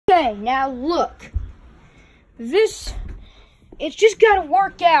Okay, now look. It's just gotta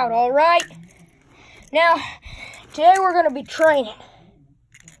work out, alright? Now, today we're gonna be training.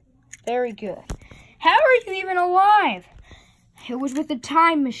 Very good. How are you even alive? It was with a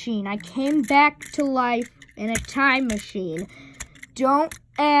time machine. I came back to life in a time machine. Don't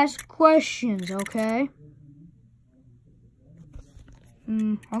ask questions, okay?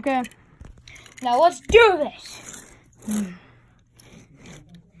 Okay. Now let's do this.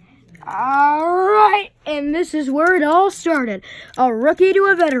 Alright, and this is where it all started. A rookie to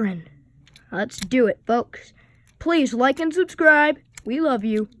a veteran. Let's do it, folks. Please like and subscribe. We love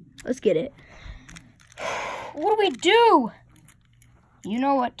you. Let's get it. What do we do? You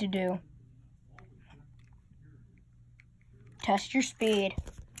know what to do. Test your speed.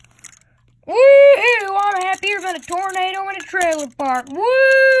 Woo! I'm happier than a tornado in a trailer park.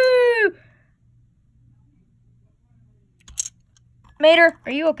 Woo! Mater,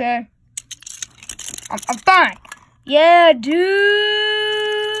 are you okay? I'm fine. Yeah,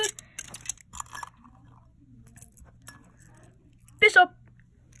 dude. Peace up.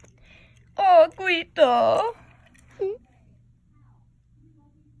 Oh, Guido.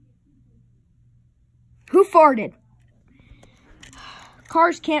 Who farted?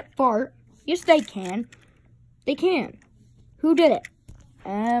 Cars can't fart. Yes, they can. They can. Who did it?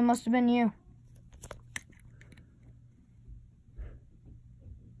 Must have been you.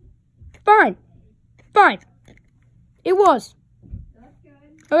 Fine. Fine. It was. That's good.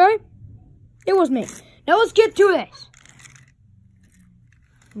 Okay? It was me. Now let's get to this.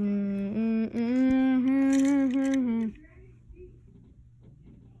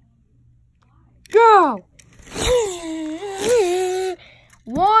 Go!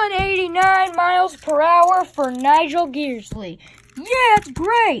 189 miles per hour for Nigel Gearsley. Yeah, that's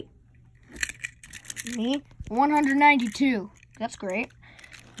great. Me, 192. That's great.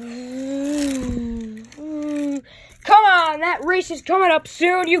 Come on, that race is coming up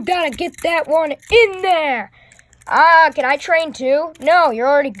soon. You gotta get that one in there. Can I train too? No, you're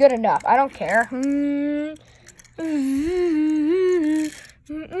already good enough. I don't care.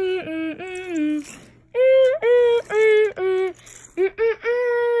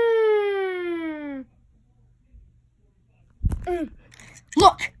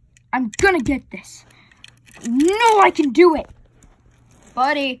 Look, I'm gonna get this. No, I can do it.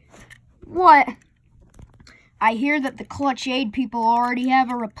 Buddy, what? I hear that the Clutch Aid people already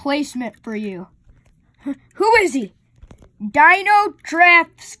have a replacement for you. Who is he? Dino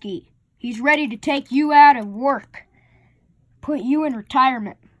Draftsky. He's ready to take you out of work. Put you in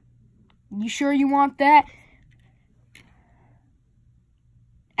retirement. You sure you want that?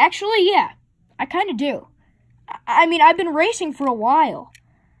 Actually, yeah. I kind of do. I mean, I've been racing for a while.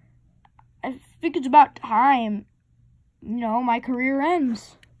 I think it's about time, my career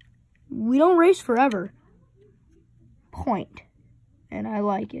ends. We don't race forever. Point. And I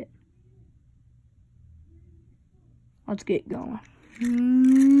like it. Let's get going.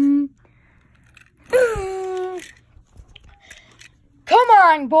 Come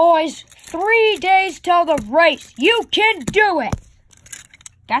on, boys. 3 days till the race. You can do it.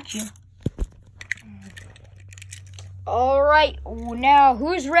 Got you. All right. Now,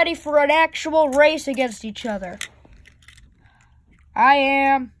 who's ready for an actual race against each other? I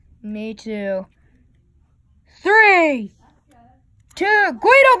am. Me too. 3, 2,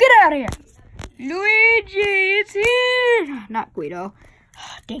 Guido, get out of here. Luigi, it's here. Not Guido.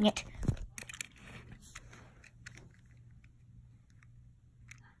 Dang it.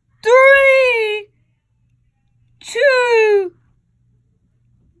 3, 2,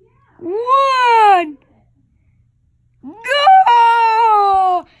 1,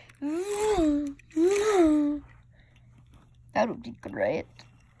 go! That would be great.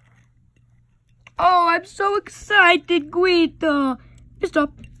 Oh, I'm so excited, Guido.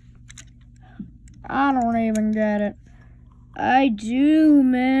 Stop. I don't even get it. I do,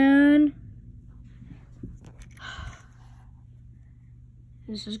 man.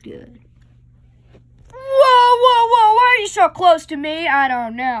 This is good. Whoa, why are you so close to me? I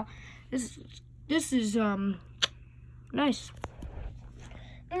don't know. This is nice.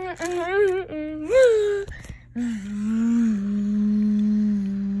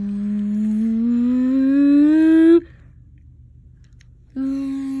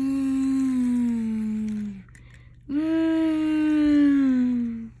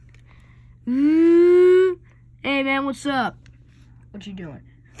 Hey man, what's up? What you doing?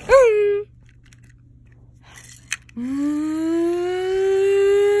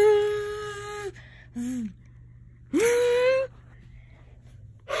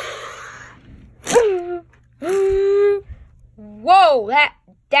 Whoa, that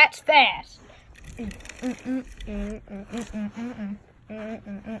That's fast.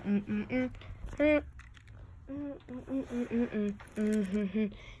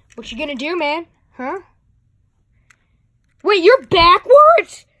 What you gonna do, man? Huh? Wait, you're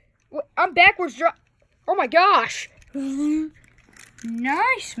backwards? I'm backwards. Oh my gosh.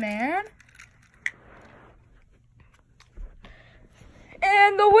 Nice, man.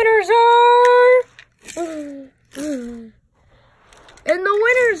 And the winners are... And the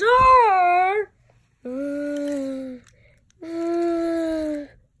winners are...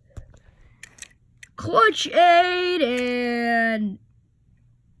 Clutch 8 and...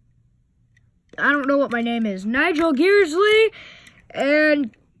 I don't know what my name is. Nigel Gearsley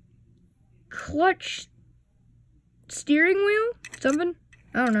and... Clutch... Steering wheel? Something?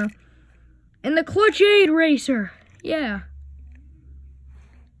 I don't know. And the Clutch 8 racer. Yeah.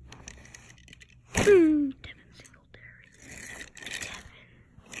 Devin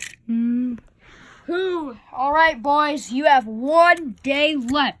Singletary. Who? All right, boys. You have 1 day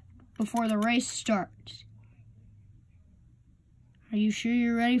left before the race starts. Are you sure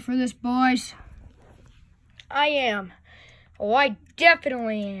you're ready for this, boys? I am. Oh, I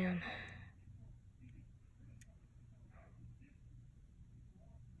definitely am.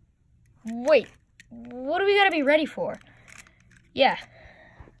 Wait, what do we gotta be ready for? Yeah.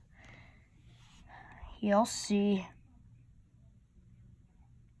 You'll see.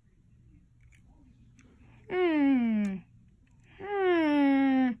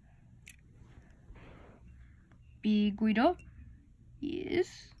 Big Guido?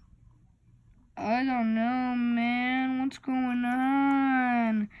 Yes? I don't know, man. What's going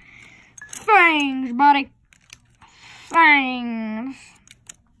on? Fangs, buddy. Fangs.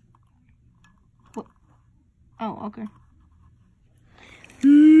 What? Oh, okay.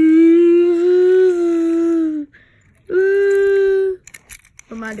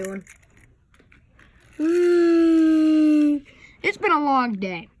 What am I doing? It's been a long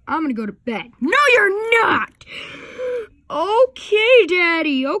day. I'm gonna go to bed. No, you're not! Okay,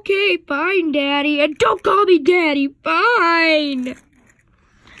 Daddy. Okay, fine, Daddy. And don't call me Daddy. Fine.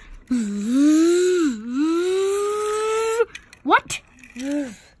 What?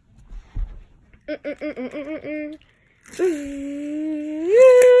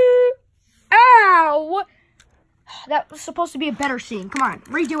 Ow! That was supposed to be a better scene. Come on,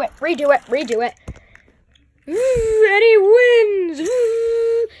 redo it, redo it, redo it. And he wins.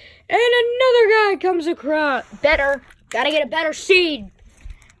 And another guy comes across. Better. Gotta get a better scene.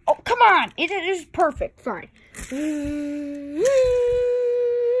 Oh, come on. It is perfect. Fine. We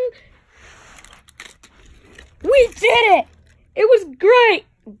did it. It was great.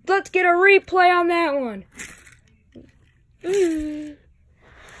 Let's get a replay on that one.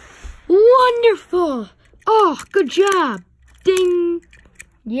 Wonderful. Oh, good job. Ding.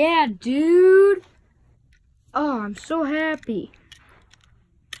 Yeah, dude. Oh, I'm so happy.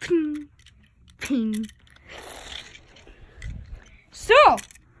 Ping. Ping. So,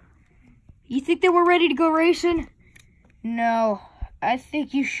 you think that we're ready to go racing? No, I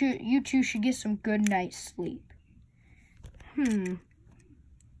think you two should get some good night's sleep.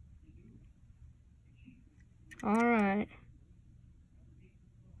 All right.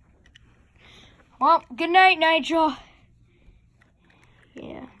 Well, good night, Nigel.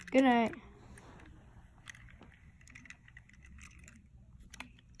 Yeah, good night.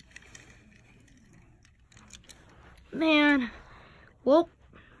 Man, well,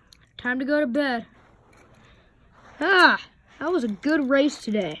 time to go to bed. That was a good race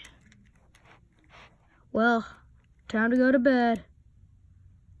today. Well, time to go to bed.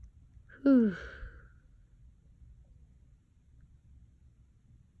 Whew.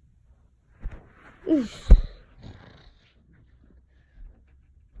 Oof.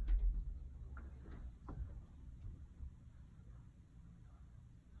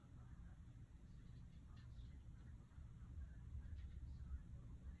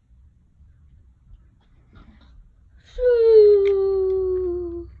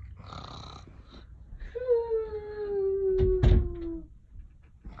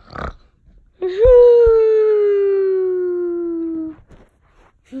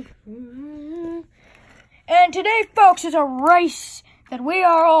 And today, folks, is a race that we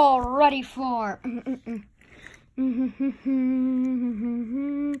are all ready for.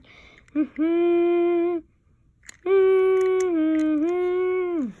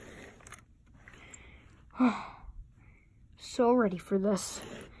 So ready for this.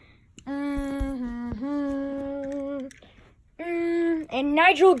 And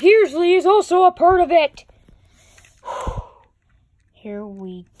Nigel Gearsley is also a part of it. Here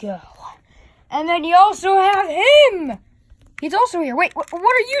we go. And then you also have him. He's also here. Wait, what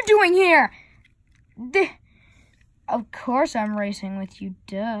are you doing here? Of course I'm racing with you,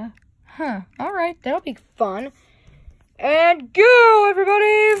 duh. Huh, alright, that'll be fun. And go, everybody!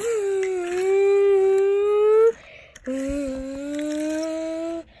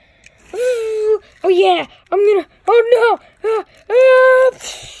 Oh yeah, oh no!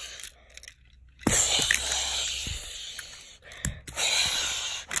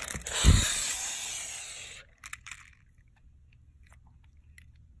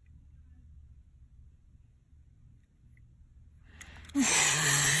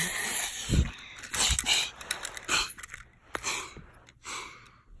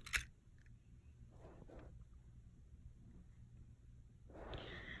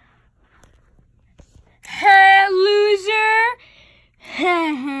 Hey, loser!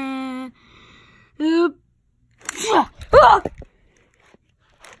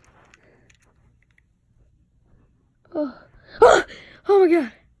 Oh my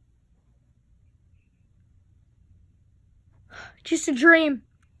god. Just a dream.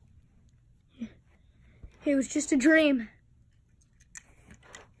 It was just a dream.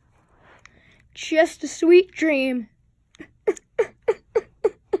 Just a sweet dream.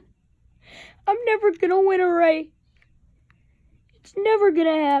 I'm never gonna win a race. It's never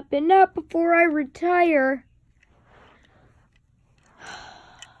gonna happen. Not before I retire.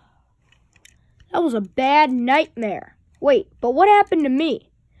 That was a bad nightmare. Wait, but what happened to me?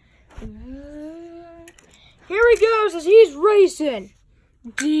 Here he goes as he's racing.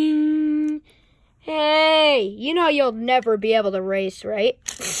 Ding. Hey, you know you'll never be able to race, right?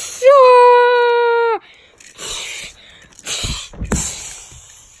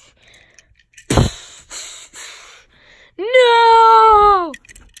 No!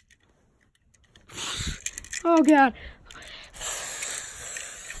 Oh, God.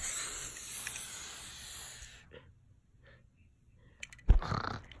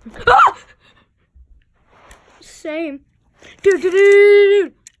 Ah! Same.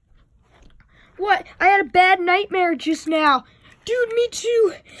 Dude. What? I had a bad nightmare just now. Dude, me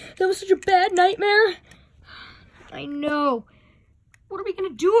too. That was such a bad nightmare. I know. What are we gonna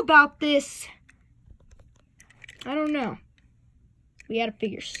do about this? I don't know. We gotta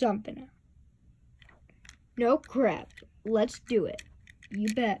figure something out. No crap. Let's do it.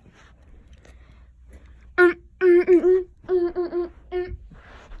 You bet.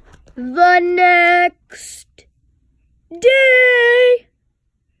 The next day.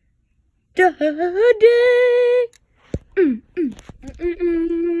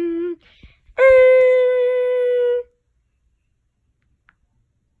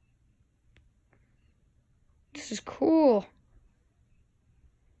 This is cool.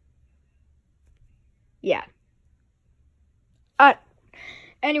 Yeah.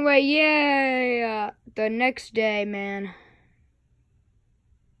 Anyway, yeah, the next day, man.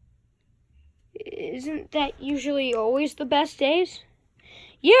 Isn't that usually always the best days?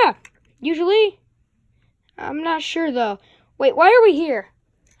 Yeah, usually. I'm not sure, though. Wait, why are we here?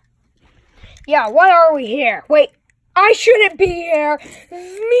 Yeah, why are we here? Wait, I shouldn't be here.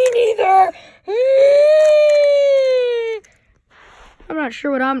 Me neither. I'm not sure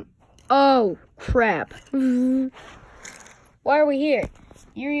what I'm... Oh, crap. Why are we here?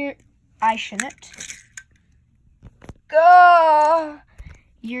 You're... I shouldn't. Go!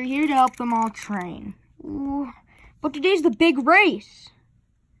 You're here to help them all train. Ooh. But today's the big race.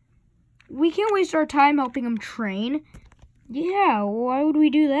 We can't waste our time helping them train. Yeah, why would we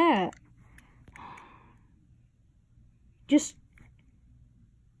do that? Just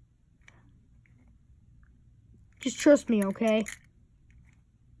trust me, okay?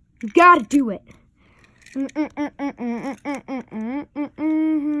 You gotta do it.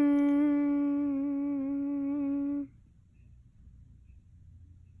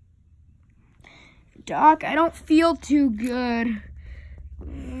 Doc, I don't feel too good.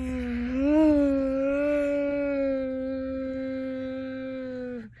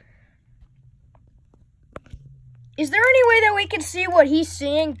 Is there any way that we can see what he's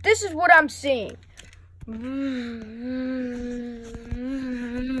seeing? This is what I'm seeing.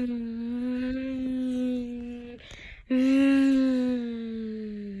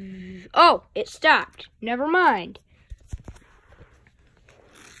 Oh, it stopped. Never mind.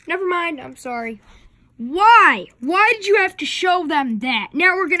 Never mind, I'm sorry. Why? Why did you have to show them that?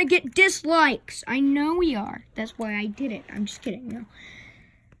 Now we're gonna get dislikes. I know we are. That's why I did it. I'm just kidding. No.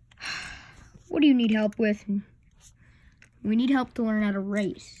 What do you need help with? We need help to learn how to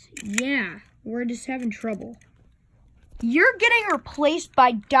race. Yeah, we're just having trouble. You're getting replaced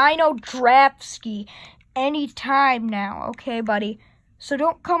by Dino Draftsky anytime now, okay, buddy? So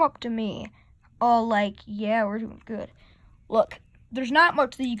don't come up to me all like, yeah, we're doing good. Look, there's not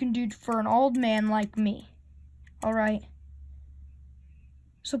much that you can do for an old man like me. All right?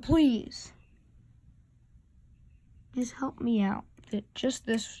 So please, just help me out. Just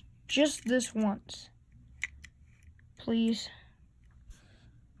this once. Please.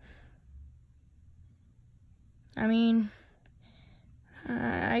 I mean,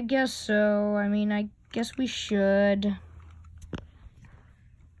 I guess so. I mean, I guess we should.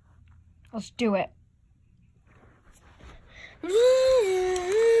 Let's do it.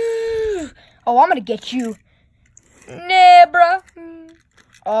 Oh, I'm gonna get you. Nah, bruh.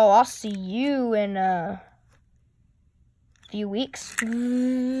 Oh, I'll see you in a few weeks.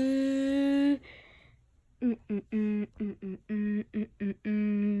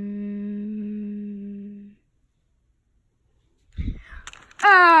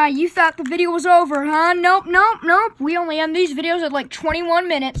 Ah, you thought the video was over, huh? Nope. We only end these videos at like 21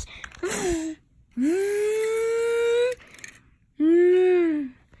 minutes.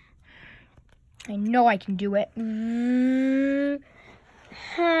 I know I can do it.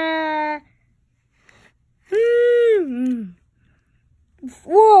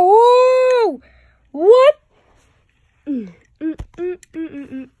 Whoa! What?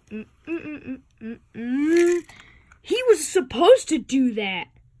 He was supposed to do that.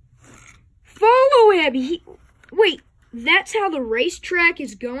 Follow him. Wait, that's how the racetrack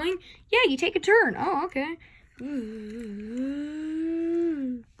is going? Yeah, you take a turn. Oh, okay.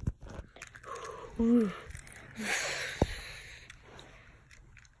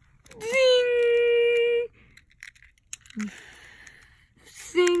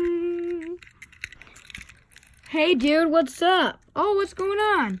 Sing. Hey, dude, what's up? Oh, what's going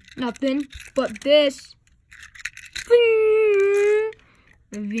on? Nothing but this.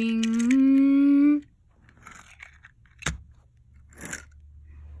 Ving.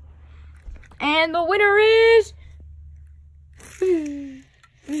 And the winner is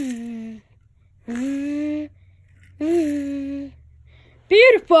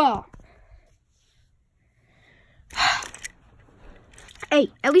beautiful. Hey,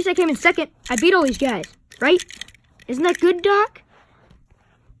 at least I came in second. I beat all these guys, right? Isn't that good, Doc?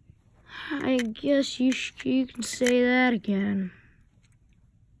 I guess you can say that again.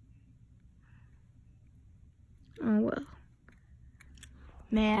 Oh, well.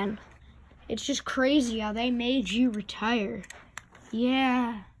 Man, it's just crazy how they made you retire.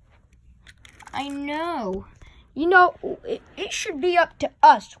 Yeah, I know. You know, it should be up to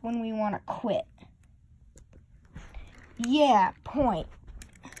us when we want to quit. Yeah, point.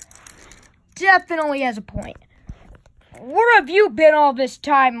 Definitely has a point. Where have you been all this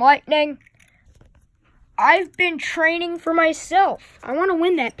time, Lightning? I've been training for myself. I want to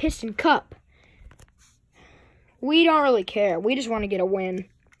win that Piston Cup. We don't really care. We just want to get a win.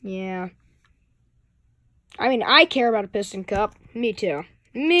 Yeah. I mean, I care about a Piston Cup. Me too.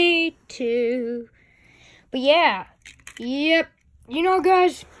 Me too. But yeah. Yep. You know,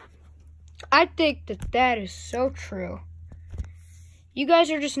 guys, I think that is so true. You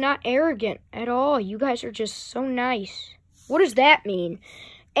guys are just not arrogant at all. You guys are just so nice. What does that mean?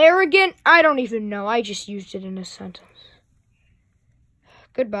 Arrogant? I don't even know. I just used it in a sentence.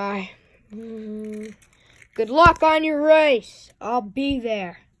 Goodbye. Good luck on your race. I'll be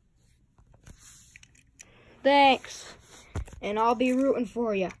there. Thanks. And I'll be rooting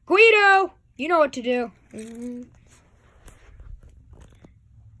for you. Guido! You know what to do.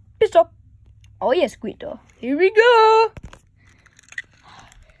 Pistol. Oh yes, Guido. Here we go.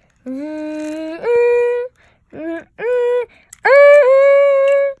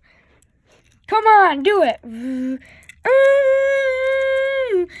 Come on, do it.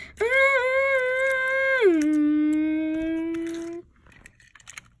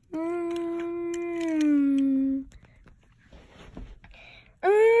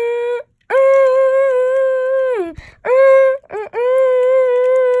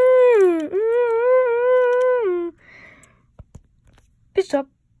 Stop.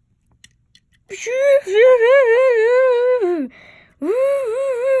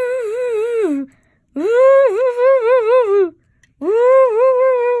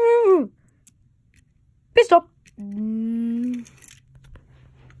 Stop.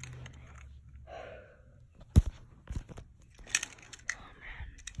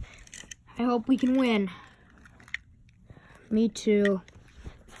 I hope we can win. Me too.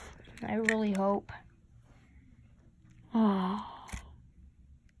 I really hope. Oh.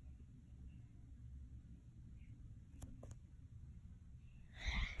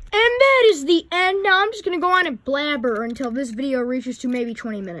 And that is the end. Now I'm just going to go on and blabber until this video reaches to maybe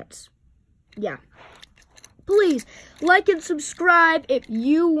 20 minutes. Yeah. please like and subscribe if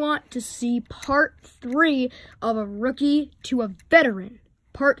you want to see part 3 of A Rookie to a Veteran.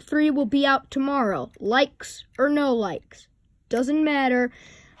 Part 3 will be out tomorrow. Likes or no likes. Doesn't matter.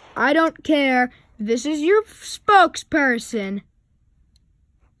 I don't care. This is your spokesperson,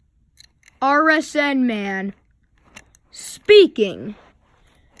 RSN Man, speaking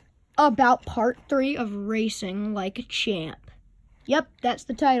about part 3 of Racing Like a Champ. Yep, that's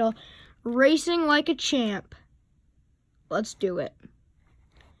the title. Racing Like a Champ. Let's do it.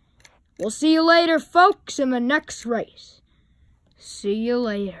 We'll see you later, folks, in the next race. See you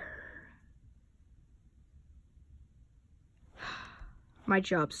later. My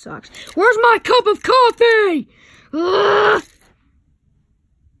job sucks. Where's my cup of coffee? Ugh!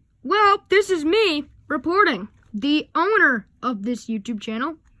 Well, this is me reporting, the owner of this YouTube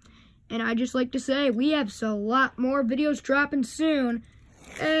channel. And I just like to say, we have a lot more videos dropping soon.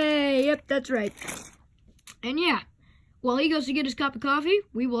 Hey, yep, that's right. And yeah, while he goes to get his cup of coffee,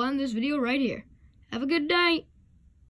 we will end this video right here. Have a good night.